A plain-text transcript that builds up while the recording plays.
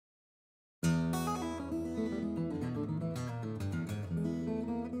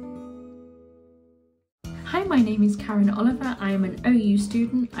Hi, my name is Karen Oliver. I am an OU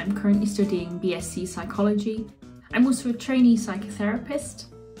student. I'm currently studying BSc Psychology. I'm also a trainee psychotherapist,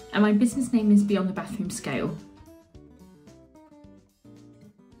 and my business name is Beyond the Bathroom Scale.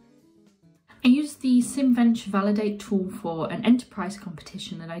 I used the SimVenture Validate tool for an enterprise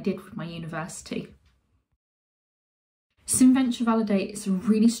competition that I did with my university. SimVenture Validate is a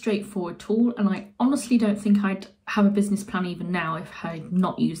really straightforward tool, and I honestly don't think I'd have a business plan even now if I had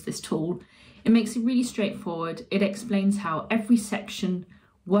not used this tool. It makes it really straightforward. It explains how every section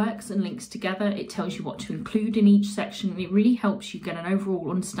works and links together. It tells you what to include in each section, and it really helps you get an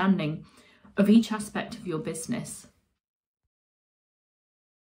overall understanding of each aspect of your business.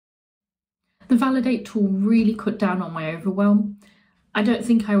 The Validate tool really cut down on my overwhelm. I don't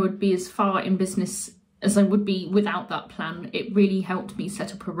think I would be as far in business as I would be without that plan. It really helped me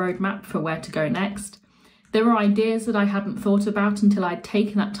set up a roadmap for where to go next. There were ideas that I hadn't thought about until I'd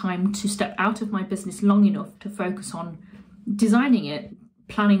taken that time to step out of my business long enough to focus on designing it,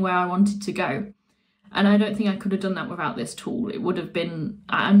 planning where I wanted to go. And I don't think I could have done that without this tool. It would have been,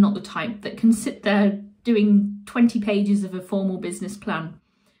 I'm not the type that can sit there doing 20 pages of a formal business plan.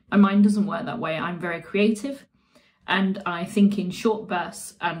 My mind doesn't work that way. I'm very creative and I think in short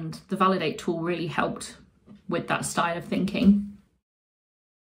bursts, and the Validate tool really helped with that style of thinking.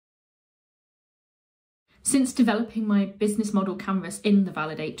 Since developing my business model canvas in the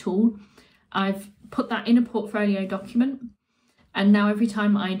Validate tool, I've put that in a portfolio document, and now every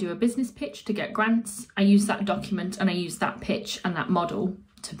time I do a business pitch to get grants, I use that document and I use that pitch and that model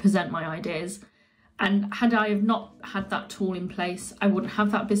to present my ideas. And had I have not had that tool in place, I wouldn't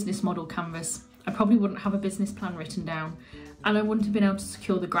have that business model canvas. I probably wouldn't have a business plan written down, and I wouldn't have been able to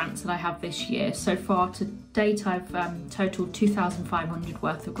secure the grants that I have this year. So far to date, I've totaled 2,500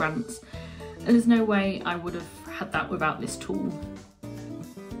 worth of grants. And there's no way I would have had that without this tool.